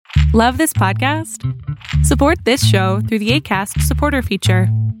Love this podcast? Support this show through the Acast supporter feature.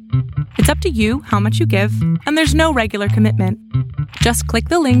 It's up to you how much you give, and there's no regular commitment. Just click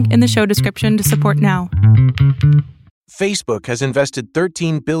the link in the show description to support now. Facebook has invested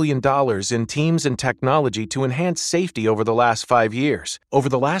 $13 billion in teams and technology to enhance safety over the last 5 years. Over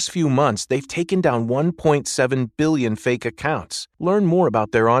the last few months, they've taken down 1.7 billion fake accounts. Learn more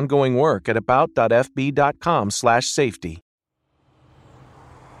about their ongoing work at about.fb.com/safety.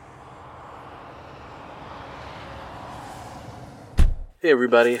 Hey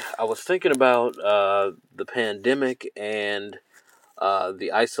everybody, I was thinking about the pandemic and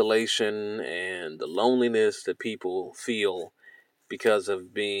the isolation and the loneliness that people feel because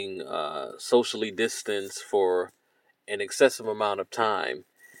of being socially distanced for an excessive amount of time.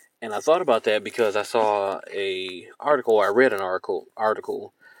 And I thought about that because I read an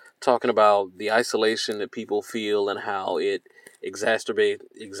article talking about the isolation that people feel and how it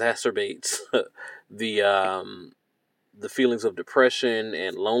exacerbates the feelings of depression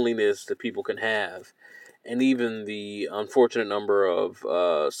and loneliness that people can have, and even the unfortunate number of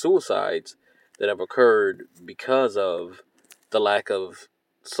suicides that have occurred because of the lack of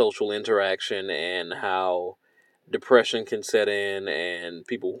social interaction, and how depression can set in, and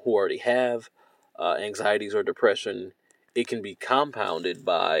people who already have anxieties or depression, it can be compounded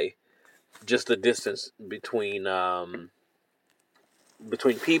by just the distance between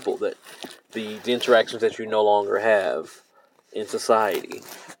people, that the interactions that you no longer have in society.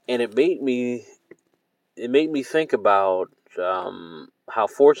 And it made me think about how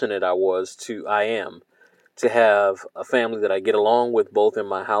fortunate I am to have a family that I get along with, both in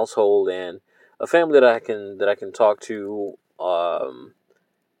my household, and a family that I can talk to on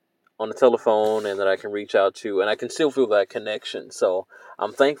the telephone, and that I can reach out to, and I can still feel that connection. So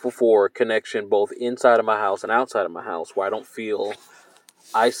I'm thankful for connection both inside of my house and outside of my house, where I don't feel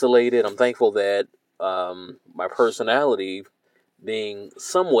isolated. I'm thankful that my personality, being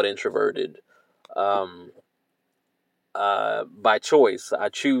somewhat introverted, by choice, I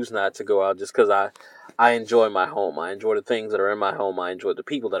choose not to go out just because I enjoy my home. I enjoy the things that are in my home. I enjoy the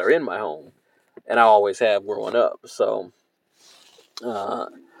people that are in my home, and I always have growing up. So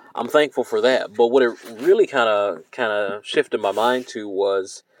I'm thankful for that. But what it really kind of shifted my mind to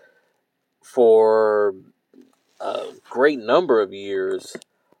was, for a great number of years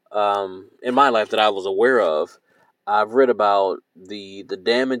in my life that I was aware of, I've read about the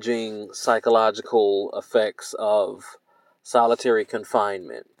damaging psychological effects of solitary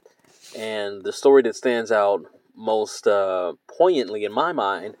confinement. And the story that stands out most poignantly in my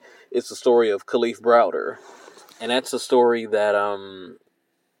mind is the story of Kalief Browder. And that's a story that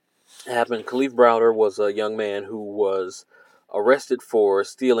happened. Kalief Browder was a young man who was arrested for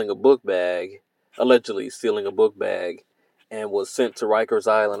allegedly stealing a book bag, and was sent to Rikers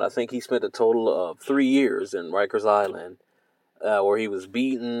Island. I think he spent a total of 3 years in Rikers Island, where he was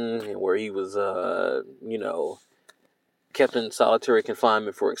beaten, and where he was, kept in solitary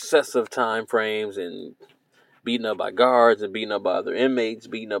confinement for excessive time frames, and beaten up by guards, and beaten up by other inmates,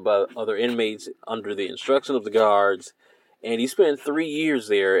 under the instruction of the guards. And he spent 3 years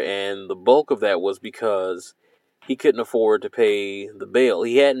there, and the bulk of that was because he couldn't afford to pay the bail.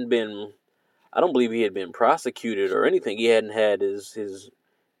 I don't believe he had been prosecuted or anything. He hadn't had his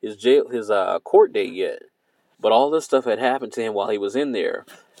court date yet. But all this stuff had happened to him while he was in there.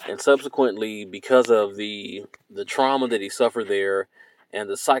 And subsequently, because of the trauma that he suffered there, and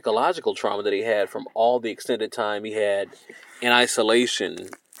the psychological trauma that he had from all the extended time he had in isolation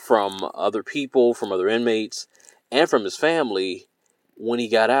from other people, from other inmates, and from his family, when he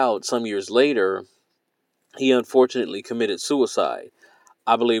got out some years later, he unfortunately committed suicide.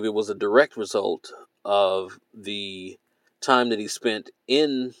 I believe it was a direct result of the time that he spent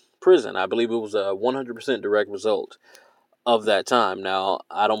in prison. I believe it was a 100% direct result of that time. Now,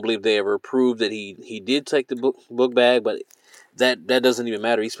 I don't believe they ever proved that he did take the book bag, but that doesn't even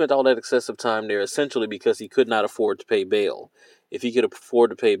matter. He spent all that excessive time there essentially because he could not afford to pay bail. If he could afford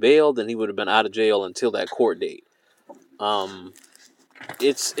to pay bail, then he would have been out of jail until that court date.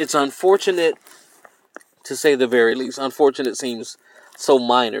 It's unfortunate, to say the very least. Unfortunate seems so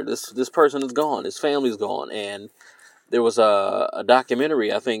minor. This person is gone. His family's gone. And there was a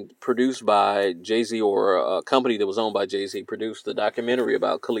documentary, I think, produced by Jay-Z, or a company that was owned by Jay-Z, produced the documentary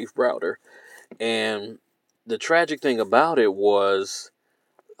about Kalief Browder. And the tragic thing about it was,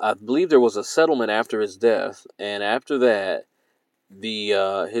 I believe there was a settlement after his death. And after that,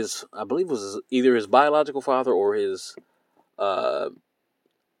 I believe it was either his biological father or his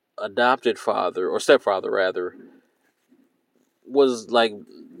adopted father, or stepfather rather, was like,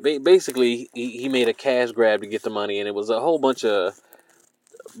 basically he made a cash grab to get the money, and it was a whole bunch of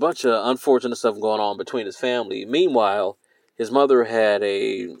bunch of unfortunate stuff going on between his family. Meanwhile, his mother had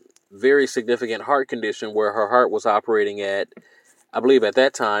a very significant heart condition where her heart was operating at, I believe at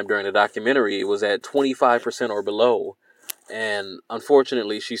that time during the documentary, it was at 25% or below. And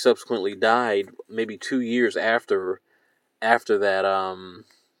unfortunately, she subsequently died maybe 2 years after that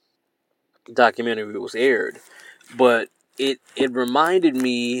documentary was aired. But it reminded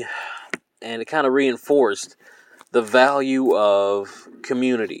me, and it kind of reinforced the value of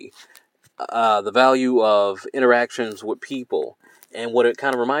community, the value of interactions with people. And what it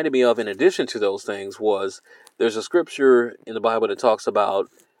kind of reminded me of, in addition to those things, was there's a scripture in the Bible that talks about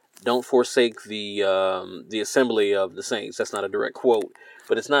don't forsake the assembly of the saints. That's not a direct quote,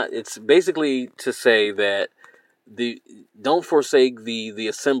 but it's not. It's basically to say that don't forsake the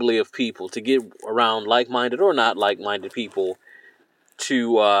assembly of people, to get around like-minded or not like-minded people,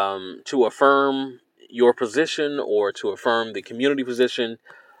 to affirm your position or to affirm the community position,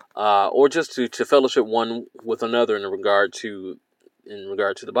 or just to fellowship one with another in regard to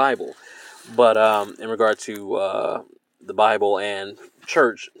the Bible, but in regard to the Bible and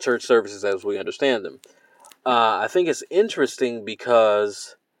church services as we understand them. I think it's interesting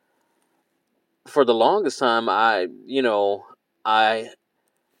because for the longest time, I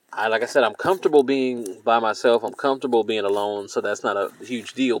like I said, I'm comfortable being by myself. I'm comfortable being alone, so that's not a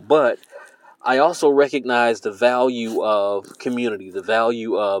huge deal. But I also recognize the value of community, the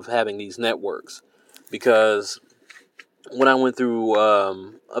value of having these networks, because when I went through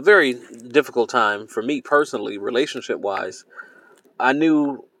a very difficult time for me personally, relationship-wise, I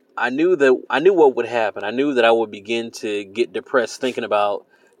knew what would happen. I knew that I would begin to get depressed thinking about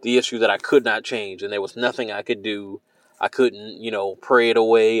the issue that I could not change, and there was nothing I could do. I couldn't, pray it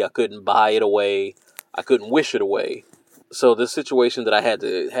away. I couldn't buy it away. I couldn't wish it away. So this situation that I had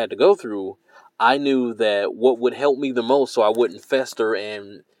to go through, I knew that what would help me the most, so I wouldn't fester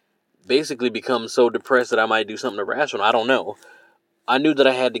and basically become so depressed that I might do something irrational. I don't know. I knew that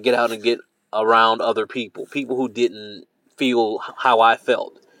I had to get out and get around other people who didn't feel how I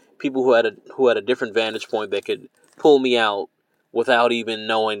felt, people who had a different vantage point that could pull me out without even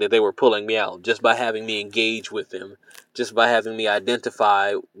knowing that they were pulling me out, just by having me engage with them, just by having me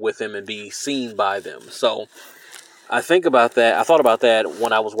identify with them and be seen by them. So I thought about that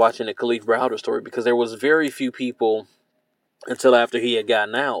when I was watching the Kalief Browder story, because there was very few people until after he had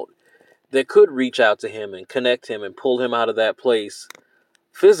gotten out that could reach out to him and connect him and pull him out of that place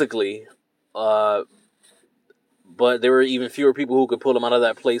physically. But there were even fewer people who could pull him out of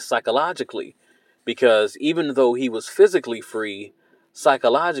that place psychologically, because even though he was physically free,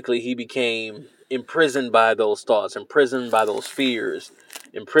 psychologically he became imprisoned by those thoughts, imprisoned by those fears,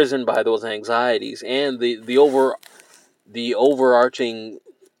 imprisoned by those anxieties, and the overarching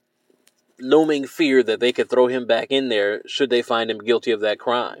looming fear that they could throw him back in there should they find him guilty of that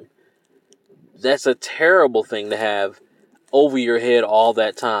crime. That's a terrible thing to have over your head all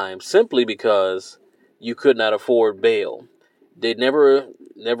that time, simply because you could not afford bail. They never,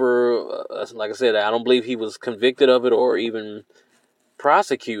 like I said, I don't believe he was convicted of it or even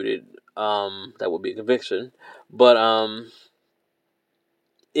prosecuted. That would be a conviction. But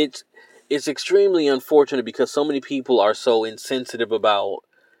it's extremely unfortunate because so many people are so insensitive about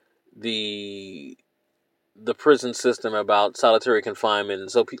the prison system, about solitary confinement, and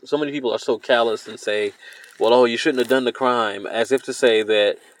so many people are so callous and say, well, oh, you shouldn't have done the crime, as if to say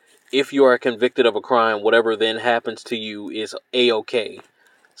that if you are convicted of a crime, whatever then happens to you is A-OK.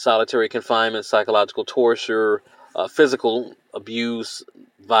 Solitary confinement, psychological torture, physical abuse,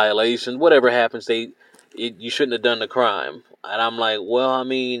 violation, whatever happens, you shouldn't have done the crime. And I'm like, well, I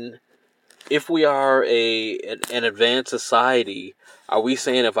mean, if we are an advanced society, are we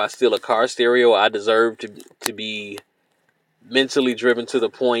saying if I steal a car stereo, I deserve to be mentally driven to the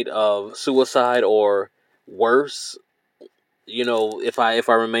point of suicide or worse? If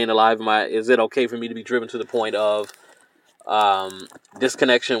I remain alive, is it okay for me to be driven to the point of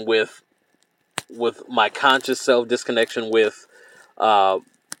disconnection with my conscious self, disconnection with the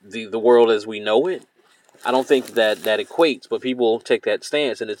world as we know it? I don't think that equates, but people take that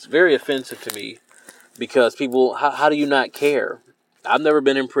stance, and it's very offensive to me, because people, how do you not care? I've never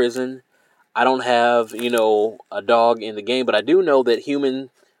been in prison. I don't have, a dog in the game, but I do know that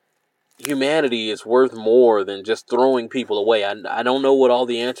humanity is worth more than just throwing people away. I don't know what all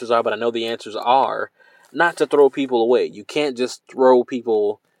the answers are, but I know the answers are not to throw people away. You can't just throw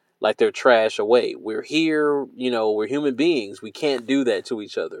people like they're trash away. We're here, we're human beings. We can't do that to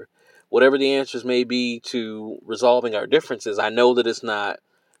each other. Whatever the answers may be to resolving our differences, I know that it's not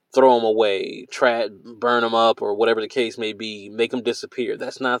throw them away, burn them up, or whatever the case may be, make them disappear.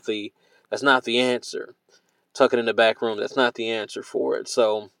 That's not the answer. tuck it in the back room. That's not the answer for it.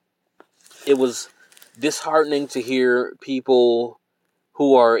 So it was disheartening to hear people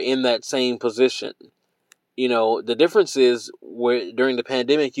who are in that same position. The difference is where during the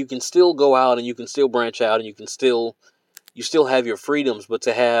pandemic, you can still go out and you can still branch out and you still have your freedoms, but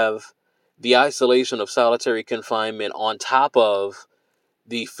to have the isolation of solitary confinement on top of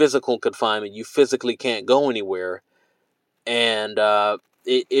the physical confinement, you physically can't go anywhere. And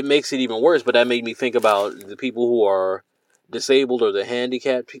it makes it even worse. But that made me think about the people who are disabled or the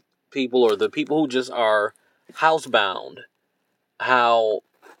handicapped people or the people who just are housebound. How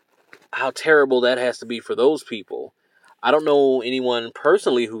terrible that has to be for those people. I don't know anyone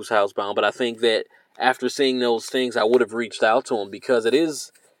personally who's housebound, but I think that after seeing those things, I would have reached out to them, because it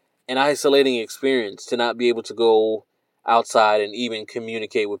is an isolating experience to not be able to go outside and even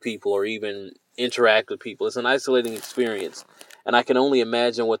communicate with people or even interact with people. It's an isolating experience. And I can only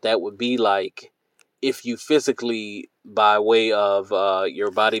imagine what that would be like if you physically, by way of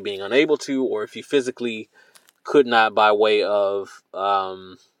your body being unable to, or if you physically could not, by way of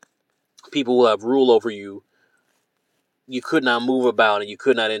people who have rule over you, you could not move about and you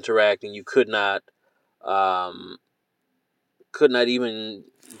could not interact and you could not even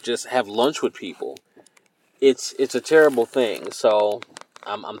just have lunch with people. It's a terrible thing. So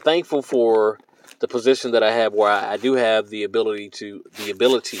I'm thankful for the position that I have, where I do have the ability to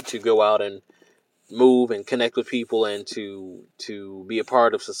go out and move and connect with people and to be a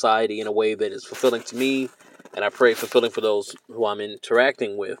part of society in a way that is fulfilling to me, and I pray fulfilling for those who I'm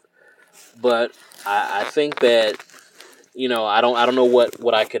interacting with. But I think that, I don't know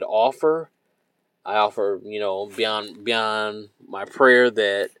what I could offer. I offer, beyond my prayer,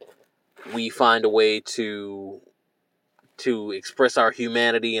 that we find a way to express our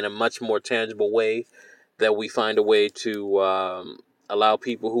humanity in a much more tangible way, that we find a way to allow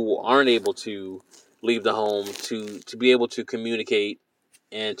people who aren't able to leave the home to be able to communicate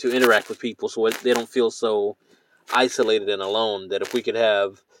and to interact with people, so they don't feel so isolated and alone. That if we could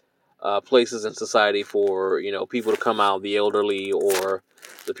have places in society for, people to come out, the elderly or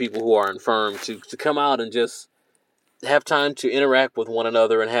the people who are infirm, to come out and just have time to interact with one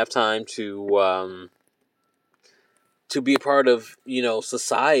another and have time to be a part of,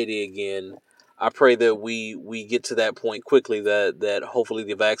 society again. I pray that we get to that point quickly, that hopefully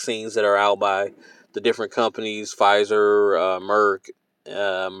the vaccines that are out by the different companies, Pfizer, Merck,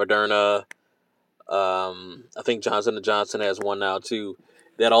 Moderna, I think Johnson & Johnson has one now too,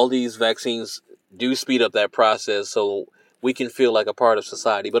 that all these vaccines do speed up that process so we can feel like a part of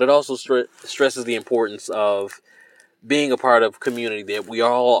society. But it also stresses the importance of being a part of community, that we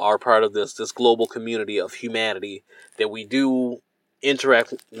all are part of this global community of humanity, that we do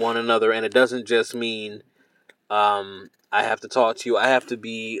interact with one another. And it doesn't just mean I have to talk to you. I have to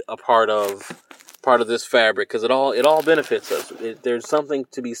be a part of this fabric, because it all benefits us. There's something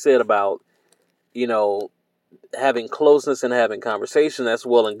to be said about, having closeness and having conversation. That's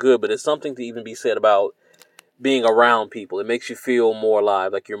well and good, but it's something to even be said about being around people. It makes you feel more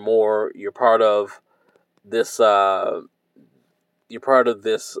alive, like you're part of this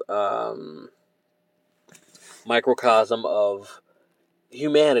microcosm of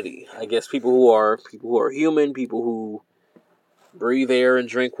humanity. I guess people who are human, people who breathe air and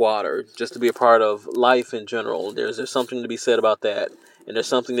drink water, just to be a part of life in general. There's something to be said about that, and there's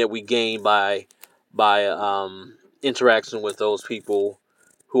something that we gain by interaction with those people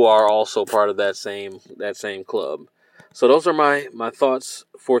who are also part of that same club. So those are my thoughts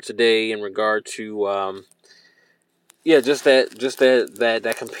for today in regard to just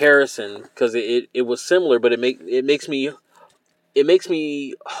that comparison, because it was similar, but it makes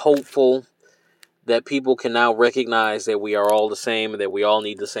me hopeful that people can now recognize that we are all the same and that we all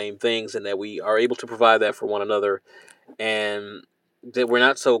need the same things, and that we are able to provide that for one another, and that we're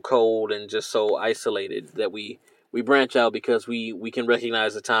not so cold and just so isolated, that we branch out, because we can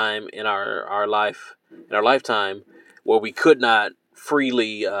recognize a time in our lifetime where we could not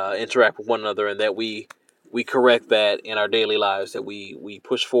freely interact with one another, and that we correct that in our daily lives, that we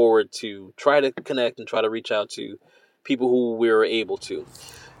push forward to try to connect and try to reach out to people who we're able to.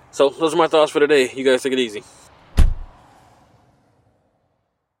 So those are my thoughts for today. You guys take it easy.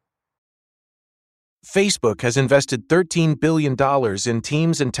 Facebook has invested $13 billion in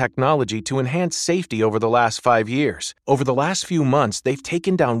teams and technology to enhance safety over the last 5 years. Over the last few months, they've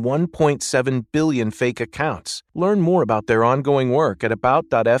taken down 1.7 billion fake accounts. Learn more about their ongoing work at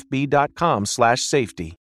about.fb.com/safety.